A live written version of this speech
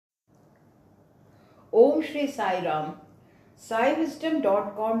ओम श्री साई राम।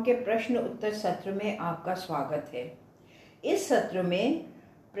 साईविजडम.com के प्रश्न उत्तर सत्र में आपका स्वागत है। इस सत्र में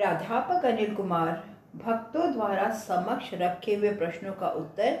प्राध्यापक अनिल कुमार भक्तों द्वारा समक्ष रखे हुए प्रश्नों का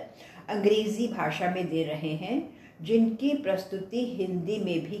उत्तर अंग्रेजी भाषा में दे रहे हैं, जिनकी प्रस्तुति हिंदी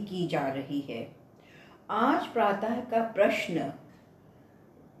में भी की जा रही है। आज प्रातः का प्रश्न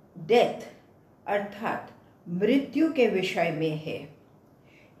डेथ अर्थात मृत्यु के विषय में है।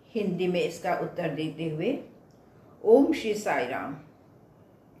 हिंदी में इसका उत्तर देते हुए ओम श्री साई राम।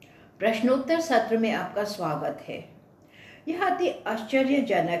 प्रश्नोत्तर सत्र में आपका स्वागत है। यह अति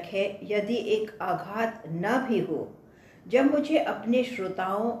आश्चर्यजनक है यदि एक आघात न भी हो, जब मुझे अपने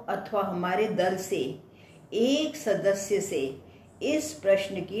श्रोताओं अथवा हमारे दल से एक सदस्य से इस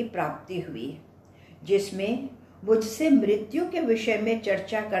प्रश्न की प्राप्ति हुई, जिसमें मुझसे मृत्यु के विषय में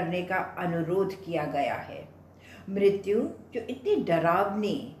चर्चा करने का अनुरोध किया गया है। मृत्यु जो इतनी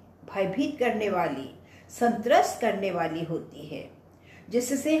डरावनी, भयभीत करने वाली, संत्रस्त करने वाली होती है,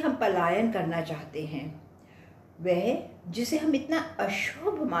 जिससे हम पलायन करना चाहते हैं, वह जिसे हम इतना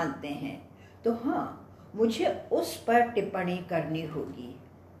अशुभ मानते हैं, तो हाँ, मुझे उस पर टिप्पणी करनी होगी।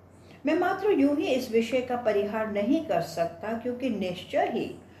 मैं मात्र यूं ही इस विषय का परिहार नहीं कर सकता, क्योंकि निश्चय ही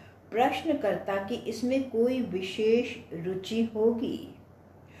प्रश्नकर्ता की इसमें कोई विशेष रुचि होगी।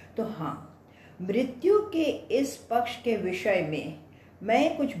 तो हाँ, मृत्यु के इस पक्ष के विषय में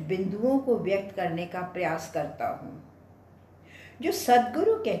मैं कुछ बिंदुओं को व्यक्त करने का प्रयास करता हूँ। जो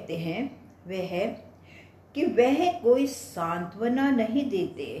सद्गुरु कहते हैं वह है कि वह कोई सांत्वना नहीं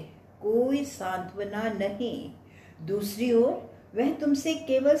देते, कोई सांत्वना नहीं। दूसरी ओर वह तुमसे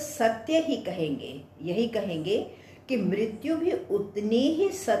केवल सत्य ही कहेंगे, यही कहेंगे कि मृत्यु भी उतनी ही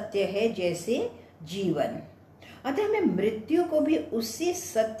सत्य है जैसे जीवन। अतः हमें मृत्यु को भी उसी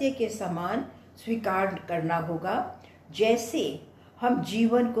सत्य के समान स्वीकार करना होगा जैसे हम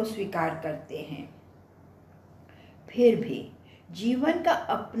जीवन को स्वीकार करते हैं। फिर भी जीवन का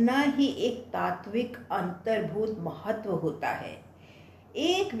अपना ही एक तात्विक अंतर्भूत महत्व होता है।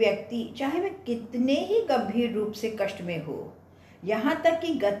 एक व्यक्ति चाहे वह कितने ही गंभीर रूप से कष्ट में हो, यहाँ तक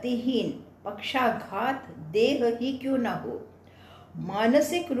कि गतिहीन, पक्षाघात देह ही क्यों न हो,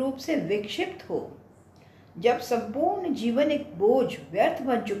 मानसिक रूप से विक्षिप्त हो, जब संपूर्ण जीवन एक बोझ व्यर्थ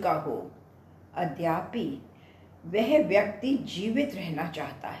बन चुका हो, अद्यापि वह व्यक्ति जीवित रहना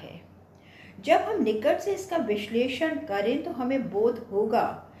चाहता है। जब हम निकट से इसका विश्लेषण करें तो हमें बोध होगा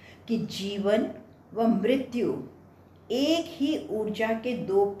कि जीवन व मृत्यु एक ही ऊर्जा के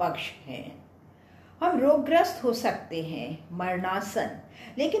दो पक्ष हैं। हम रोगग्रस्त हो सकते हैं, मरणासन,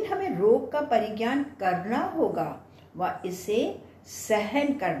 लेकिन हमें रोग का परिज्ञान करना होगा व इसे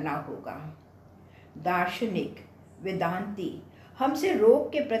सहन करना होगा। दार्शनिक, वेदांती हमसे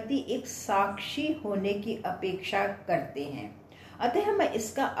रोग के प्रति एक साक्षी होने की अपेक्षा करते हैं, अतः हमें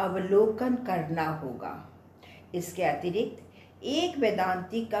इसका अवलोकन करना होगा। इसके अतिरिक्त एक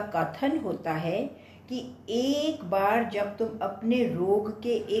वेदांती का कथन होता है कि एक बार जब तुम अपने रोग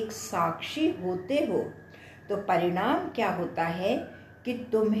के एक साक्षी होते हो, तो परिणाम क्या होता है कि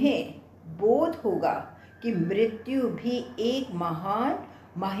तुम्हें बोध होगा कि मृत्यु भी एक महान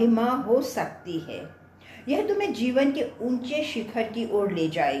महिमा हो सकती है। यह तुम्हें जीवन के ऊंचे शिखर की ओर ले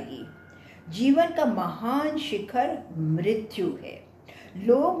जाएगी। जीवन का महान शिखर मृत्यु है।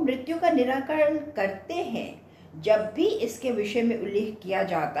 लोग मृत्यु का निराकरण करते हैं। जब भी इसके विषय में उल्लेख किया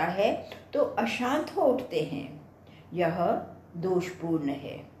जाता है तो अशांत हो उठते हैं। यह दोषपूर्ण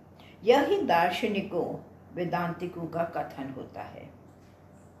है। यही दार्शनिकों, वेदांतिकों का कथन होता है।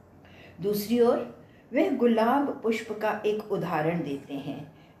 दूसरी ओर वह गुलाब पुष्प का एक उदाहरण देते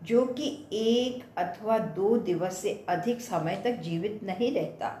हैं, जो कि 1 अथवा 2 दिवस से अधिक समय तक जीवित नहीं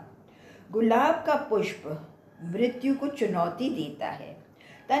रहता। गुलाब का पुष्प मृत्यु को चुनौती देता है।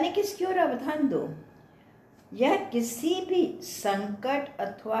 तनिक इसकी ओर अवधान दो। यह किसी भी संकट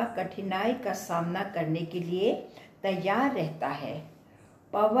अथवा कठिनाई का सामना करने के लिए तैयार रहता है।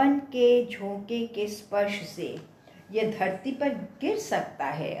 पवन के झोंके के स्पर्श से यह धरती पर गिर सकता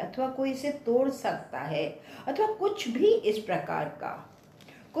है, अथवा कोई इसे तोड़ सकता है, अथवा कुछ भी इस प्रकार का,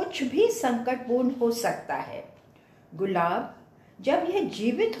 कुछ भी संकटपूर्ण हो सकता है। गुलाब जब यह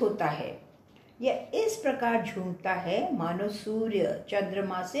जीवित होता है, यह इस प्रकार झूमता है मानो सूर्य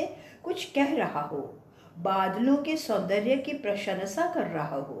चंद्रमा से कुछ कह रहा हो, बादलों के सौंदर्य की प्रशंसा कर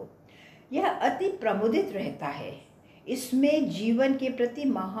रहा हो। यह अति प्रमुदित रहता है। इसमें जीवन के प्रति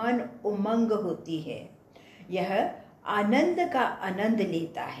महान उमंग होती है। यह आनंद का आनंद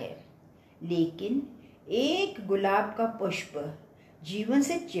लेता है। लेकिन एक गुलाब का पुष्प जीवन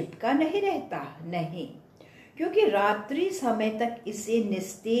से चिपका नहीं रहता, नहीं, क्योंकि रात्रि समय तक इसे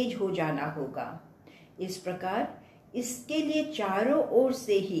निस्तेज हो जाना होगा। इस प्रकार इसके लिए चारों ओर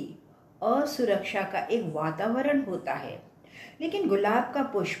से ही असुरक्षा का एक वातावरण होता है, लेकिन गुलाब का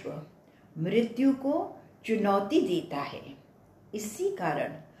पुष्प मृत्यु को चुनौती देता है। इसी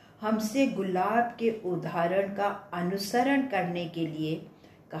कारण हमसे गुलाब के उदाहरण का अनुसरण करने के लिए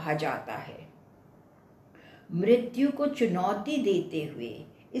कहा जाता है। मृत्यु को चुनौती देते हुए,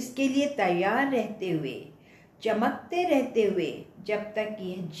 इसके लिए तैयार रहते हुए, चमकते रहते हुए जब तक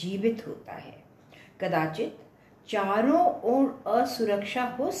यह जीवित होता है। कदाचित चारों ओर असुरक्षा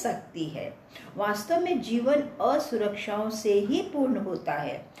हो सकती है। वास्तव में जीवन असुरक्षाओं से ही पूर्ण होता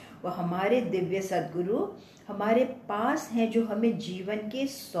है। वह हमारे दिव्य सद्गुरु हमारे पास हैं, जो हमें जीवन के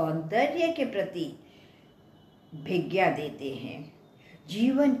सौंदर्य के प्रति भिज्ञा देते हैं।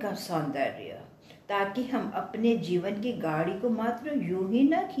 जीवन का सौंदर्य, ताकि हम अपने जीवन की गाड़ी को मात्र यूं ही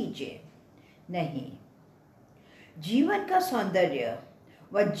न खींचे। नहीं, जीवन का सौंदर्य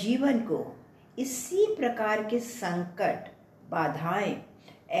व जीवन को इसी प्रकार के संकट, बाधाएं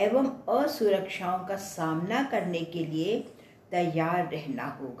एवं असुरक्षाओं का सामना करने के लिए तैयार रहना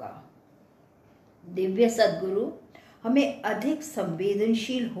होगा। दिव्य सद्गुरु हमें अधिक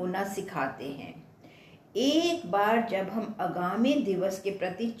संवेदनशील होना सिखाते हैं। एक बार जब हम आगामी दिवस के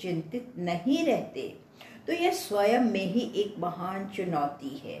प्रति चिंतित नहीं रहते, तो यह स्वयं में ही एक महान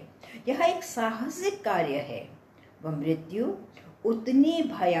चुनौती है। यह एक साहसिक कार्य है। वह मृत्यु उतनी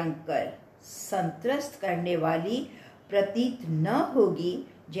भयंकर, संत्रस्त करने वाली प्रतीत न होगी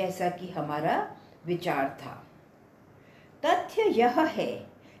जैसा कि हमारा विचार था। तथ्य यह है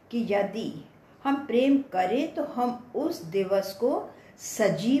कि यदि हम प्रेम करें तो हम उस दिवस को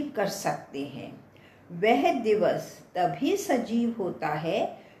सजीव कर सकते हैं। वह दिवस तभी सजीव होता है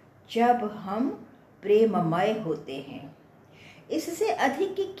जब हम प्रेममय होते हैं। इससे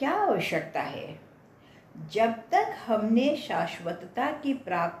अधिक की क्या आवश्यकता है? जब तक हमने शाश्वतता की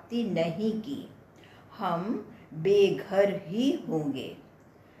प्राप्ति नहीं की, हम बेघर ही होंगे।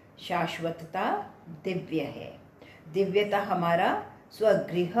 शाश्वतता दिव्य है। दिव्यता हमारा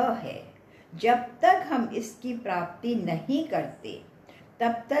स्वगृह है। जब तक हम इसकी प्राप्ति नहीं करते,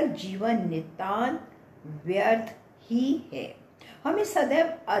 तब तक जीवन नितांत व्यर्थ ही है। हमें सदैव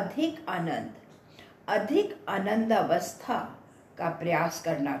अधिक आनंद अवस्था का प्रयास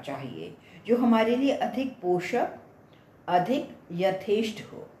करना चाहिए, जो हमारे लिए अधिक पोषक, अधिक यथेष्ट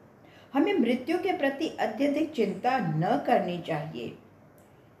हो। हमें मृत्यु के प्रति अत्यधिक चिंता न करनी चाहिए,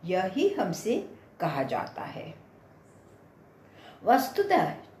 यही हमसे कहा जाता है।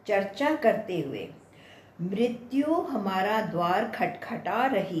 वस्तुतः चर्चा करते हुए मृत्यु हमारा द्वार खटखटा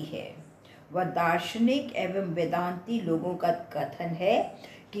रही है। वह दार्शनिक एवं वेदांती लोगों का कथन है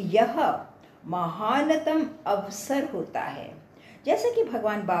कि यह महानतम अवसर होता है। जैसे कि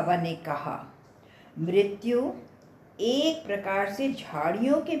भगवान बाबा ने कहा, मृत्यु एक प्रकार से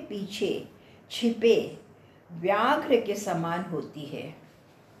झाड़ियों के पीछे छिपे व्याघ्र के समान होती है,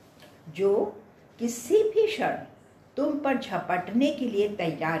 जो किसी भी क्षण तुम पर झपटने के लिए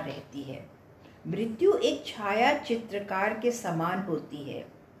तैयार रहती है। मृत्यु एक छाया चित्रकार के समान होती है,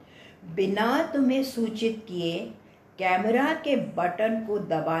 बिना तुम्हें सूचित किए कैमरा के बटन को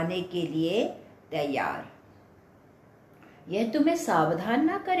दबाने के लिए तैयार। यह तुम्हें सावधान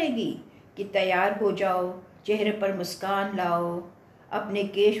ना करेगी कि तैयार हो जाओ, चेहरे पर मुस्कान लाओ, अपने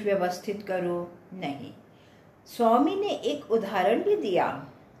केश व्यवस्थित करो। नहीं, स्वामी ने एक उदाहरण भी दिया।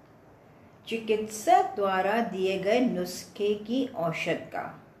 चिकित्सक द्वारा दिए गए नुस्खे की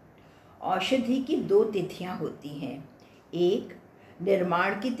औषधि की 2 तिथियां होती हैं, एक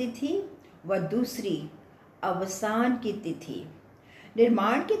निर्माण की तिथि व दूसरी अवसान की तिथि।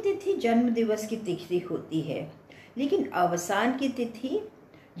 निर्माण की तिथि जन्म दिवस की तिथि होती है, लेकिन अवसान की तिथि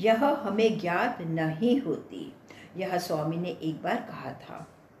यह हमें ज्ञात नहीं होती। यह स्वामी ने एक बार कहा था।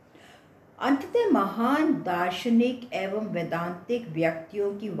 अंततः महान दार्शनिक एवं वेदांतिक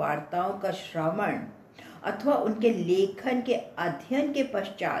व्यक्तियों की वार्ताओं का श्रवण अथवा उनके लेखन के अध्ययन के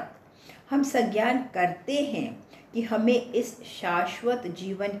पश्चात हम संज्ञान करते हैं कि हमें इस शाश्वत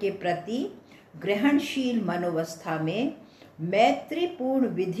जीवन के प्रति ग्रहणशील मनोवस्था में मैत्रीपूर्ण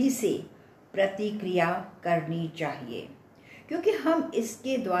विधि से प्रतिक्रिया करनी चाहिए, क्योंकि हम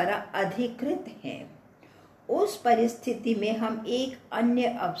इसके द्वारा अधिकृत हैं। उस परिस्थिति में हम एक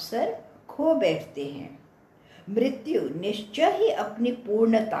अन्य अवसर खो बैठते हैं। मृत्यु निश्चय ही अपनी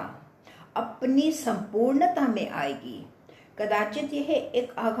पूर्णता, अपनी संपूर्णता में आएगी। कदाचित यह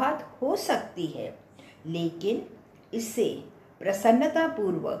एक आघात हो सकती है, लेकिन इसे प्रसन्नता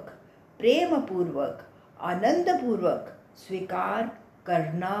पूर्वक, प्रेम पूर्वक, आनंद पूर्वक स्वीकार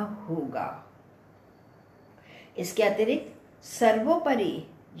करना होगा। इसके अतिरिक्त सर्वोपरि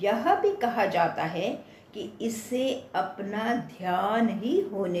यह भी कहा जाता है कि इसे अपना ध्यान ही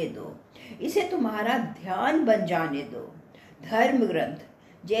होने दो, इसे तुम्हारा ध्यान बन जाने दो। धर्म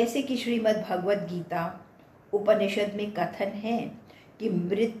ग्रंथ जैसे कि श्रीमद् भगवत गीता उपनिषद में कथन है कि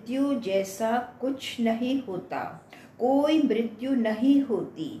मृत्यु जैसा कुछ नहीं होता, कोई मृत्यु नहीं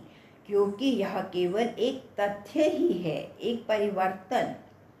होती, क्योंकि यह केवल एक तथ्य ही है, एक परिवर्तन।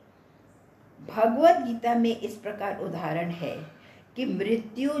 भगवत गीता में इस प्रकार उदाहरण है कि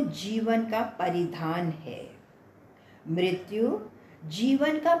मृत्यु जीवन का परिधान है। मृत्यु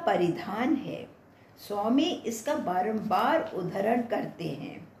जीवन का परिधान है। स्वामी इसका बारंबार उदाहरण करते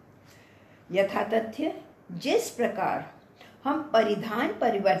हैं। यथा तथ्य जिस प्रकार हम परिधान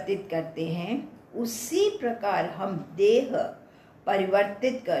परिवर्तित करते हैं, उसी प्रकार हम देह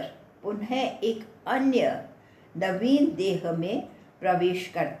परिवर्तित कर पुनः एक अन्य नवीन देह में प्रवेश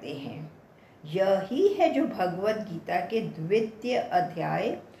करते हैं। यही है जो भगवत गीता के 2वें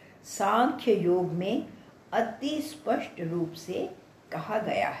अध्याय सांख्य योग में अति स्पष्ट रूप से कहा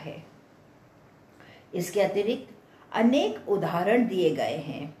गया है। इसके अतिरिक्त अनेक उदाहरण दिए गए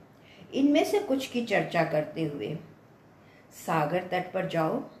हैं। इनमें से कुछ की चर्चा करते हुए, सागर तट पर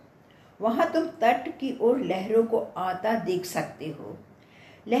जाओ, वहां तुम तट की ओर लहरों को आता देख सकते हो।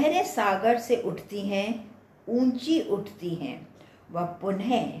 लहरें सागर से उठती हैं, ऊंची उठती हैं, वह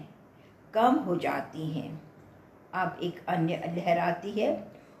पुनः कम हो जाती हैं। अब एक अन्य लहर आती है,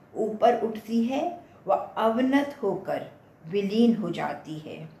 ऊपर उठती है, वह अवनत होकर विलीन हो जाती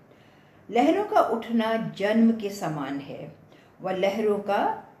है। लहरों का उठना जन्म के समान है, वह लहरों का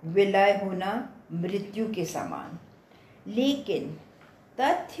विलय होना मृत्यु के समान। लेकिन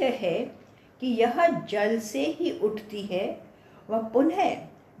तथ्य है कि यह जल से ही उठती है, वह पुनः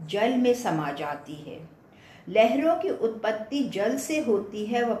जल में समा जाती है। लहरों की उत्पत्ति जल से होती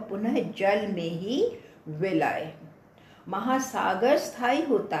है, वह पुनः जल में ही विलय। महासागर स्थायी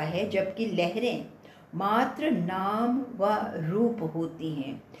होता है, जबकि लहरें मात्र नाम व रूप होती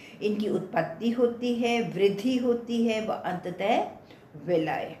हैं। इनकी उत्पत्ति होती है, वृद्धि होती है व अंततः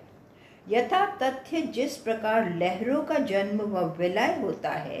विलय। यथा तथ्य जिस प्रकार लहरों का जन्म व विलय होता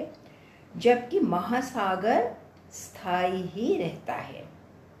है, जबकि महासागर स्थायी ही रहता है,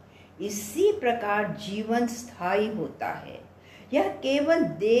 इसी प्रकार जीवन स्थायी होता है। यह केवल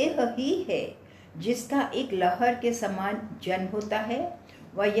देह ही है जिसका एक लहर के समान जन्म होता है,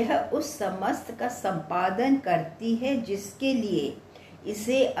 व यह उस समस्त का संपादन करती है जिसके लिए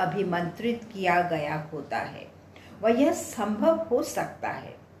इसे अभिमंत्रित किया गया होता है, व यह संभव हो सकता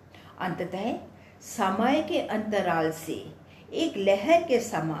है। अंततः समय के अंतराल से एक लहर के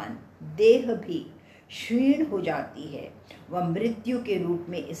समान देह भी क्षीण हो जाती है, व मृत्यु के रूप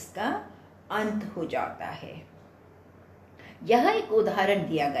में इसका अंत हो जाता है। यह एक उदाहरण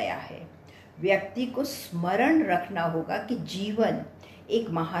दिया गया है। व्यक्ति को स्मरण रखना होगा कि जीवन एक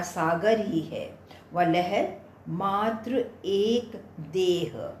महासागर ही है, वह लहर मात्र एक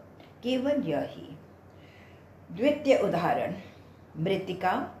देह, केवल यही। 2य उदाहरण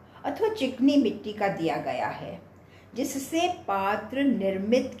मृतिका अथवा चिकनी मिट्टी का दिया गया है, जिससे पात्र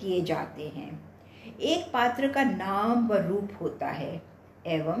निर्मित किए जाते हैं। एक पात्र का नाम व रूप होता है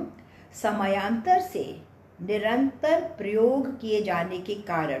एवं समयांतर से निरंतर प्रयोग किए जाने के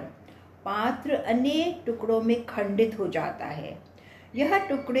कारण पात्र अनेक टुकड़ों में खंडित हो जाता है। यह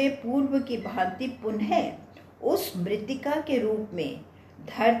टुकड़े पूर्व की भांति पुनः उस मृतिका के रूप में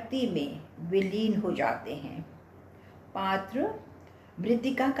धरती में विलीन हो जाते हैं। पात्र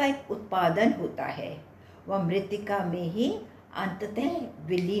मृतिका का एक उत्पादन होता है, वह मृतिका में ही अंततः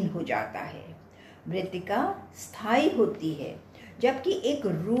विलीन हो जाता है। मृतिका स्थायी होती है, जबकि एक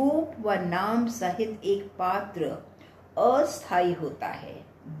रूप व नाम सहित एक पात्र अस्थायी होता है।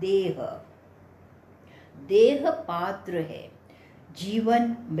 देह पात्र है,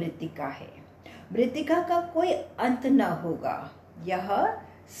 जीवन मृतिका है। मृतिका का कोई अंत न होगा, यह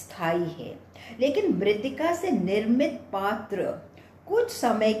स्थायी है। लेकिन मृतिका से निर्मित पात्र कुछ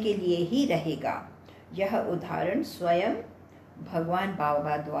समय के लिए ही रहेगा। यह उदाहरण स्वयं भगवान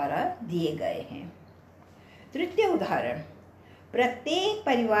बाबा द्वारा दिए गए हैं। 3य उदाहरण, प्रत्येक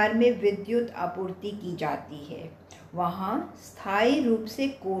परिवार में विद्युत आपूर्ति की जाती है। वहाँ स्थायी रूप से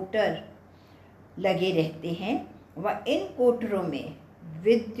कोटर लगे रहते हैं व इन कोटरों में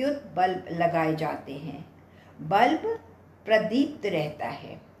विद्युत बल्ब लगाए जाते हैं। बल्ब प्रदीप्त रहता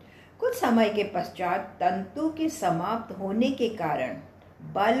है। कुछ समय के पश्चात तंतु के समाप्त होने के कारण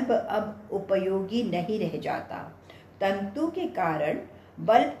बल्ब अब उपयोगी नहीं रह जाता। तंतु के कारण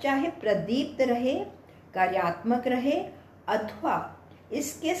बल्ब चाहे प्रदीप्त रहे, कार्यात्मक रहे, अथवा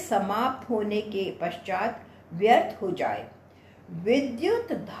इसके समाप्त होने के पश्चात व्यर्थ हो जाए,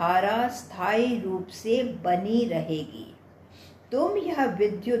 विद्युत धारा स्थायी रूप से बनी रहेगी। तुम यह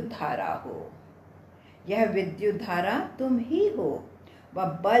विद्युत धारा हो, यह विद्युत धारा तुम ही हो, वह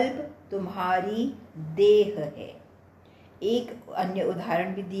बल्ब तुम्हारी देह है। एक अन्य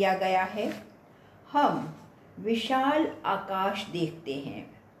उदाहरण भी दिया गया है। हम विशाल आकाश देखते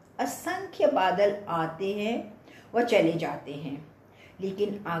हैं, असंख्य बादल आते हैं व चले जाते हैं,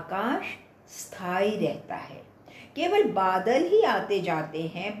 लेकिन आकाश स्थायी रहता है। केवल बादल ही आते जाते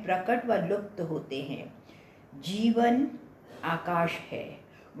हैं, प्रकट व लुप्त होते हैं। जीवन आकाश है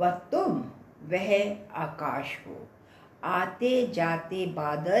व तुम वह आकाश हो। आते जाते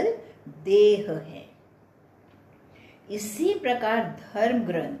बादल देह है। इसी प्रकार धर्म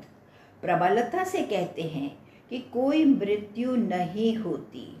ग्रंथ प्रबलता से कहते हैं कि कोई मृत्यु नहीं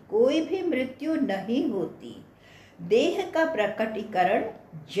होती, कोई भी मृत्यु नहीं होती। देह का प्रकटीकरण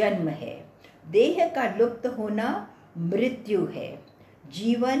जन्म है, देह का लुप्त होना मृत्यु है।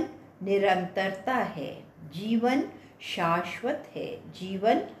 जीवन निरंतरता है, जीवन शाश्वत है,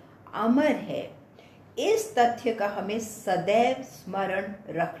 जीवन अमर है। इस तथ्य का हमें सदैव स्मरण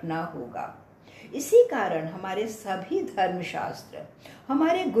रखना होगा। इसी कारण हमारे सभी धर्मशास्त्र,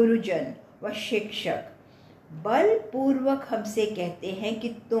 हमारे गुरुजन व शिक्षक बलपूर्वक हमसे कहते हैं कि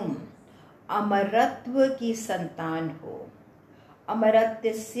तुम अमरत्व की संतान हो।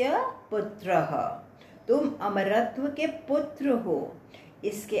 अमरत्वस्य पुत्रः, तुम अमरत्व के पुत्र हो।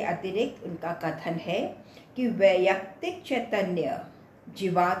 इसके अतिरिक्त उनका कथन है कि वैयक्तिक चैतन्य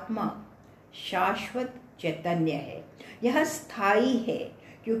जीवात्मा शाश्वत चैतन्य है। यह स्थायी है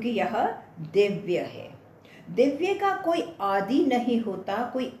क्योंकि यह दिव्य है। दिव्य का कोई आदि नहीं होता,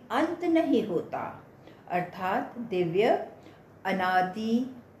 कोई अंत नहीं होता, अर्थात दिव्य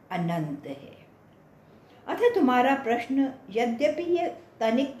अनादि अनंत है। अतः तुम्हारा प्रश्न यद्यपि यह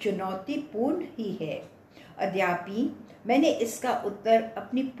तनिक चुनौतीपूर्ण ही है, अद्यापि मैंने इसका उत्तर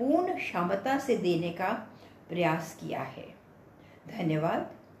अपनी पूर्ण क्षमता से देने का प्रयास किया है।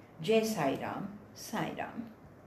 धन्यवाद। जय साई राम। साई राम।